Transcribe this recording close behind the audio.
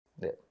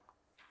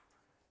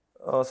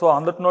So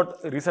on that note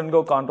రీసెంట్గా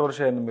ఒక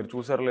controversy అయింది, మీరు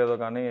చూసారో లేదో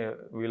కానీ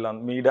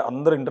మీడియా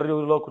అందరు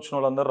ఇంటర్వ్యూలో కూర్చున్న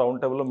వాళ్ళందరూ రౌండ్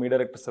టేబుల్లో మీ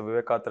డైరెక్టర్స్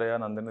వివేకాత్రేయ,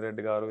 నందిని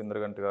రెడ్డి గారు,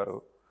 ఇంద్రగంటి గారు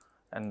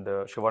అండ్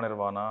శివ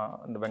నిర్వాణ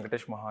అండ్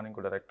వెంకటేష్ మహా అని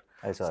ఇంకో డైరెక్ట్.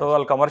 సో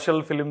వాళ్ళు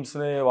కమర్షియల్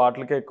ఫిలిమ్స్ని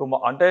వాటికే ఎక్కువ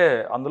అంటే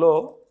అందులో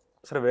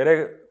సరే వేరే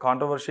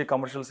కాంట్రవర్సీ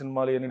కమర్షియల్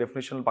సినిమాలు ఎన్ని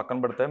డెఫినేషన్లు పక్కన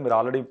పెడితే మీరు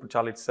ఆల్రెడీ ఇప్పుడు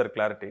చాలా ఇచ్చారు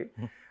క్లారిటీ,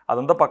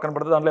 అదంతా పక్కన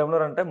పెడితే దాంట్లో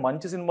ఏమన్నారంటే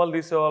మంచి సినిమాలు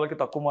తీసే వాళ్ళకి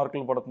తక్కువ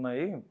మార్కులు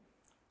పడుతున్నాయి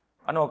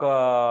అని ఒక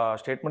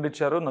స్టేట్మెంట్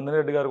ఇచ్చారు. నందిని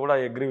రెడ్డి గారు కూడా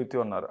అగ్రీ విత్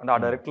యూ అన్నారు. అంటే ఆ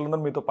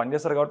డైరెక్టర్లందరూ మీతో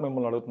పనిచేస్తారు కాబట్టి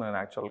మిమ్మల్ని అడుగుతున్నాను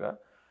యాక్చువల్గా.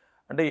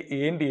 అంటే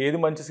ఏంటి ఏది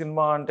మంచి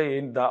సినిమా అంటే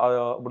ఏంటి?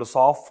 ఇప్పుడు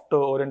సాఫ్ట్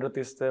ఓరియంటెడ్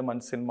తీస్తే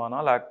మంచి సినిమానా,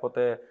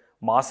 లేకపోతే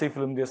మాసీ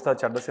ఫిల్మ్ తీస్తే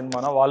చెడ్డ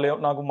సినిమానా?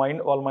 నాకు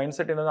వాళ్ళ మైండ్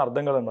సెట్ ఏంటంటే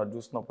అర్థం కదన్నారు అది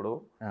చూసినప్పుడు.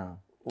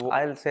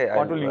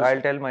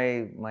 I'll tell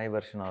my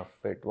version of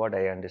it, what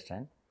I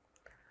understand.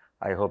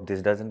 I hope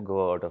this doesn't go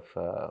out of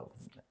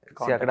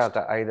అక్కడ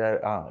either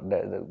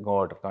go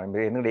out of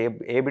context. ఎందుకంటే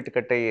ఏ బిట్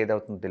కట్ అయ్యి ఏది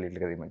అవుతుందో తెలియదు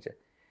కదా ఈ మధ్య.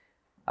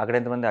 అక్కడ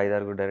ఎంతమంది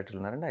 5-6 డైరెక్టర్లు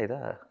ఉన్నారండి?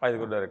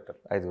 5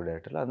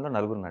 డైరెక్టర్లు, అందులో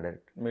 4 నా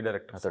డైరెక్టర్, మీ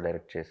డైరెక్టర్ నాతో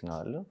డైరెక్ట్ చేసిన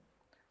వాళ్ళు.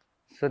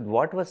 సో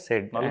వాట్ వాజ్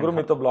సెడ్, 4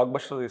 మీతో బ్లాక్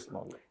బస్టర్ తీసిన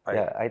వాళ్ళు.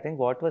 I think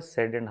what was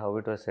said and how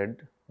it was said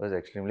was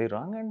extremely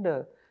wrong, and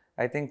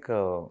I think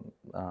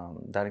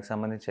దానికి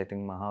సంబంధించి I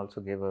think Maha also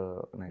gave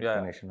an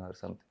explanation or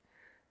something.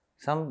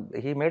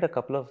 He made a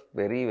couple of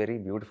very very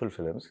beautiful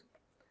films.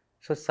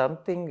 So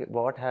something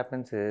what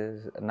happens is,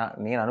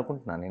 నేను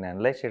అనుకుంటున్నాను, నేను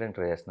analyse చేయడానికి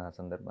try చేస్తున్నా ఆ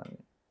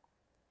సందర్భాన్ని.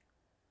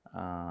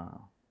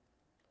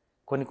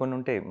 కొన్ని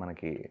ఉంటాయి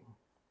మనకి,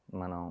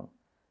 మనం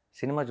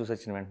సినిమా చూసి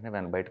వచ్చిన వెంటనే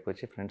బయటకు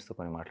వచ్చి ఫ్రెండ్స్తో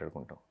కొన్ని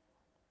మాట్లాడుకుంటాం.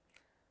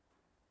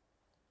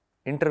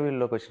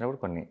 ఇంటర్వ్యూలోకి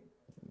వచ్చినప్పుడు కొన్ని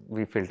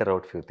we filter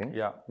out few things.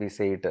 We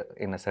say it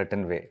in a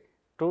certain way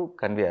to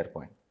convey our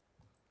point.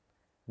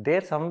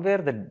 There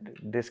somewhere the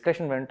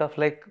discussion went off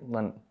like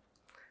one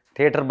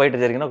theatre బయట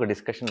జరిగిన ఒక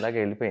డిస్కషన్ లాగా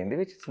వెళ్ళిపోయింది,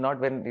 which is not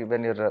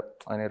when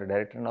you're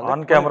director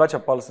on camera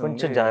చెప్పాల్సింది,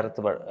 కొంచెం జాగ్రత్త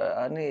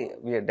అని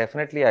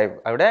definitely I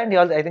would,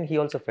 and I think he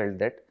also felt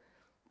that.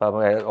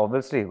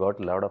 Obviously he got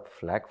a lot of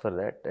flack for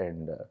that,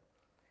 and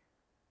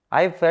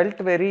I felt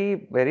very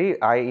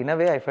in a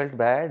way I felt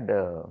bad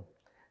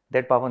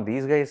that పాపం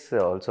these guys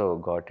also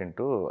got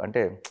into,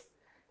 అంటే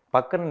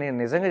పక్కన నేను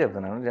నిజంగా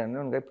చెప్తున్నాను,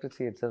 జెన్యూన్గా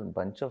ఇప్పుడు it's a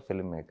bunch of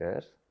film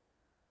makers.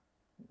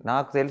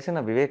 నాకు తెలిసిన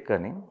వివేక్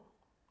కానీ,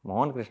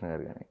 మోహన్ కృష్ణ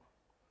గారు కానీ,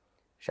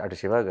 అటు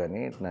శివ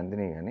కానీ,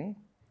 నందిని కానీ,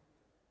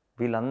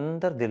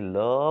 వీళ్ళందరూ దే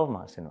లవ్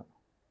మా cinema.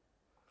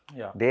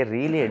 They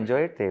really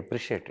enjoy it, they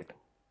appreciate it.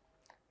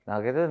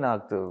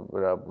 నాకు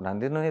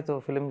నందినితో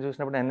ఫిలిం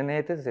చూసినప్పుడు నందిని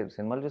అయితే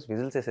సినిమాలు చూసి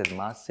విజిల్స్ వేసేది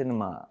మా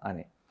సినిమా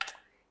అని.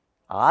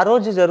 ఆ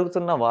రోజు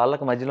జరుగుతున్న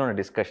వాళ్ళకి మధ్యలో ఉన్న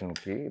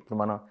డిస్కషన్కి ఇప్పుడు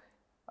మనం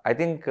ఐ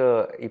థింక్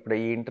ఇప్పుడు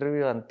ఈ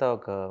ఇంటర్వ్యూ అంతా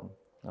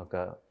ఒక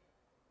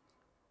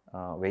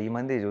 1000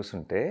 మంది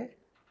చూస్తుంటే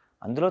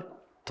అందులో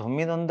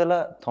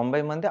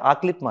 990 మంది ఆ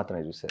క్లిప్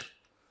మాత్రమే చూశారు.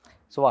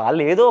 సో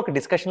వాళ్ళు ఏదో ఒక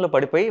డిస్కషన్లో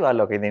పడిపోయి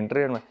వాళ్ళు ఒక ఇది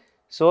ఇంటర్వ్యూ.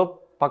 సో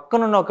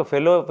పక్కనున్న ఒక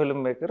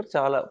ఫిల్మ్ మేకర్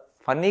చాలా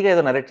ఫన్నీగా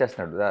ఏదో నరేట్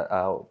చేస్తున్నాడు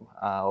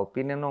ఆ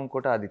ఒపీనియన్.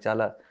 ఇంకోటి అది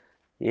చాలా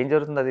ఏం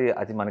జరుగుతుంది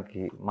అది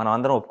మనం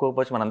అందరం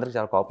ఒప్పుకోకపోవచ్చు, మనందరికి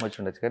చాలా కోపం వచ్చి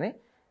ఉండొచ్చు, కానీ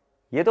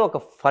ఏదో ఒక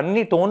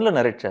ఫన్నీ టోన్లో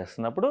నరేట్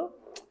చేస్తున్నప్పుడు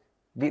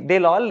దే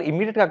ఆల్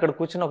ఇమీడియట్గా అక్కడ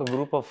కూర్చుని ఒక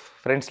గ్రూప్ ఆఫ్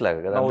ఫ్రెండ్స్ లాగా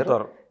కదా,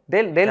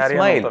 దే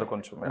స్మైల్.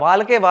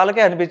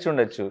 వాళ్ళకే అనిపించి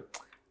ఉండొచ్చు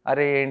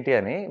అరే ఏంటి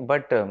అని.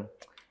 బట్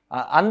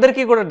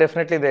అందరికీ కూడా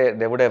definitely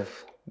they would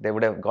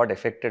have got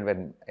affected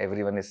when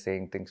every one is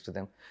saying things to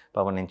them.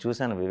 పాపం నేను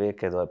చూశాను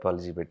వివేక్ ఏదో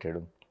అపాలజీ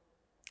పెట్టాడు.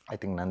 I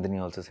think Nandini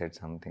also said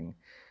something.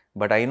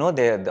 But I know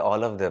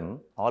all of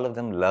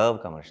them love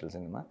commercial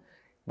cinema.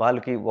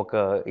 వాళ్ళకి ఒక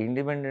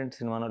independent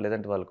సినిమానో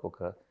లేదంటే వాళ్ళకి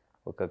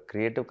ఒక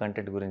క్రియేటివ్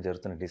కంటెంట్ గురించి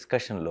జరుగుతున్న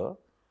డిస్కషన్లో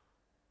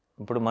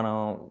ఇప్పుడు మనం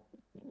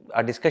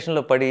ఆ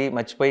డిస్కషన్లో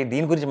మర్చిపోయి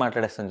దీని గురించి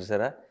మాట్లాడేస్తాం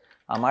చూసారా.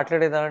 ఆ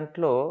మాట్లాడే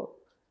దాంట్లో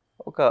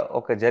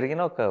ఒక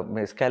జరిగిన ఒక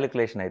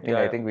miscalculation.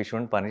 I think we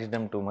shouldn't punish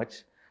them too much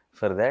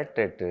for that.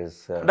 It is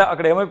అంటే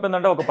అక్కడ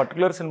ఏమైపోయిందంటే ఒక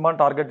పర్టికులర్ సినిమాని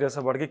టార్గెట్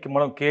చేసేవాడికి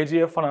మనం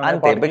KGF అని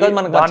అంతే, బికాజ్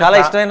మనకు చాలా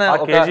ఇష్టమైన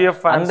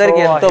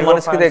అందరికి ఎంతో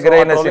మనసుకు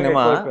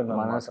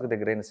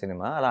దగ్గరైన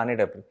సినిమా అలా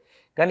అనేటప్పుడు.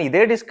 కానీ ఇదే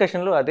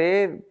డిస్కషన్లు అదే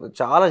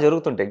చాలా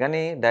జరుగుతుంటాయి,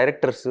 కానీ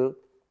directors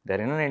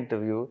there in an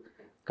interview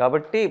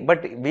కాబట్టి.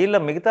 బట్ వీళ్ళ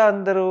మిగతా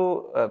అందరూ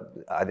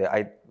అదే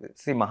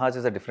C మహాజ్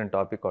is a different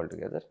topic all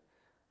together.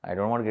 I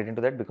don't want to get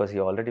into that because he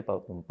already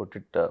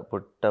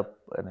put up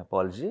an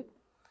apology.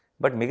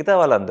 But మిగతా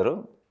వాళ్ళందరూ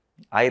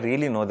I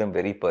really know them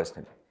very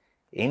personally.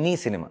 Any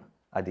cinema,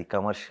 అది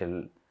commercial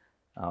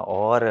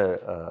are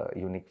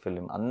unique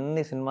film,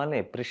 అన్ని సినిమాల్ని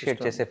appreciate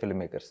చేసే film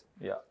makers.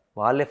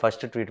 వాళ్ళే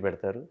first tweet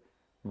పెడతారు.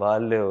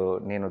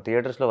 నేను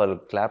థియేటర్స్లో వాళ్ళు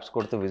క్లాప్స్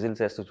కొడుతూ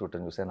విజిల్స్ వేస్తూ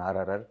చూశాను.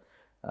 RRR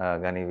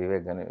కానీ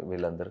వివేక్ కానీ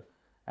వీళ్ళందరూ.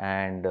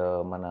 అండ్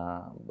మన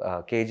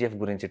KGF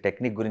గురించి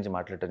టెక్నిక్ గురించి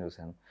మాట్లాడటం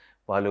చూశాను.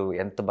 వాళ్ళు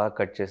ఎంత బాగా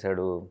కట్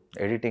చేశాడు,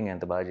 ఎడిటింగ్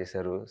ఎంత బాగా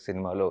చేశారు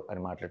సినిమాలో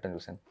అని మాట్లాడటం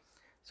చూశాను.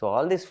 So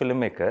all these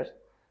film maker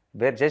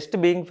wear just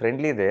being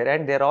friendly there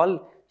and there all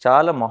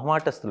చాలా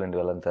మొహమాటస్తులు అండి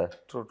వాళ్ళంతా.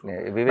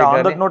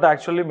 నోట్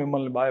యాక్చువల్లీ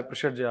మిమ్మల్ని బాగా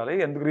అప్రిషియేట్ చేయాలి.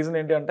 ఎందుకు రీజన్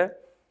ఏంటి అంటే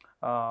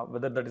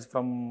weather that is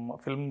from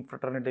film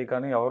fraternity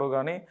కానీ ఎవరు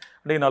కానీ,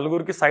 అంటే ఈ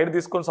నలుగురికి సైడ్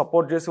తీసుకొని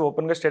సపోర్ట్ చేసి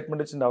ఓపెన్గా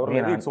స్టేట్మెంట్ ఇచ్చింది ఎవరు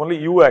లేదు, it's only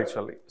you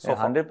actually. So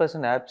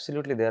 100%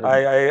 absolutely they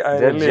I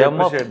really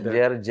appreciate that.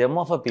 are gem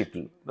of a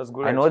people. That's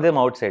good. I know them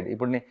outside.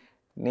 ఇప్పుడు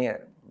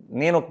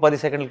నేను ఒక 10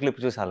 సెకండ్ల క్లిప్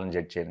చూసి వాళ్ళని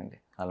జడ్జ్ చేయనండి,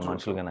 వాళ్ళ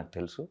మనుషులుగా నాకు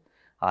తెలుసు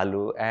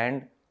వాళ్ళు.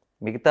 అండ్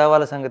మిగతా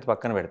వాళ్ళ సంగతి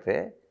పక్కన పెడితే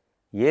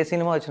ఏ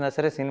సినిమా వచ్చినా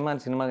సరే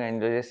సినిమాగా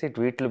ఎంజాయ్ చేసి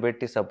ట్వీట్లు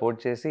పెట్టి సపోర్ట్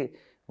చేసి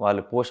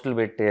వాళ్ళు పోస్టులు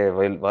పెట్టే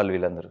వాళ్ళు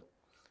వీళ్ళందరూ.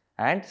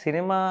 అండ్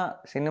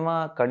సినిమా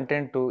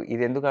కంటెంట్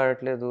ఇది ఎందుకు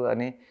ఆడట్లేదు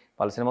అని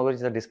వాళ్ళ సినిమా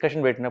గురించి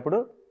డిస్కషన్ పెట్టినప్పుడు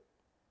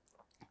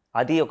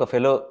అది ఒక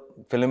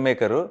ఫిల్మ్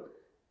మేకరు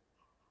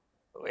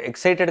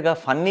ఎక్సైటెడ్గా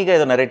ఫన్నీగా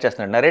ఏదో నరేట్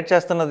చేస్తున్నాడు. నరేట్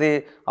చేస్తున్నది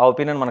ఆ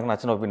ఒపీనియన్ మనకు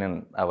నచ్చిన ఒపీనియన్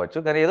అవ్వచ్చు,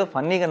 కానీ ఏదో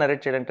ఫన్నీగా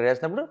నరేట్ చేయడానికి ట్రై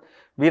చేసినప్పుడు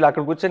వీళ్ళు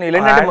అక్కడ కూర్చొని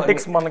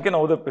మనకి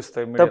నవ్వు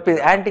తెప్పిస్తాయి,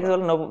 యాంటిక్స్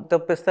వాళ్ళు నవ్వు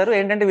తెప్పిస్తారు.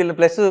 ఏంటంటే వీళ్ళు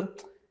ప్లస్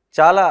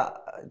చాలా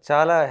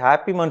చాలా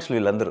హ్యాపీ మనుషులు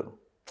వీళ్ళందరూ,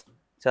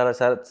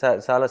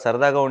 చాలా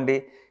సరదాగా ఉండి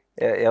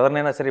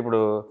ఎవరినైనా సరే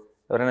ఇప్పుడు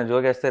ఎవరైనా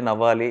జోకేస్తే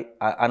నవ్వాలి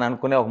అని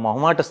అనుకునే ఒక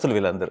మొహమాటస్తులు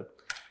వీళ్ళందరూ.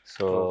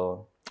 So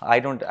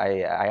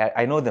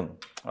I know them.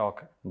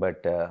 Okay.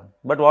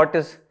 But what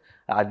is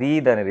అది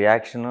దాని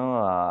రియాక్షను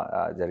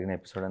జరిగిన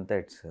ఎపిసోడ్ అంతా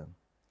it's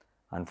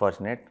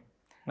unfortunate.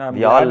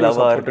 We all love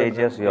our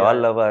KGFs, we all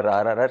love our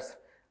RRRs.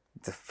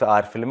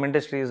 Our film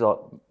industry is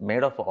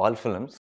made of all films.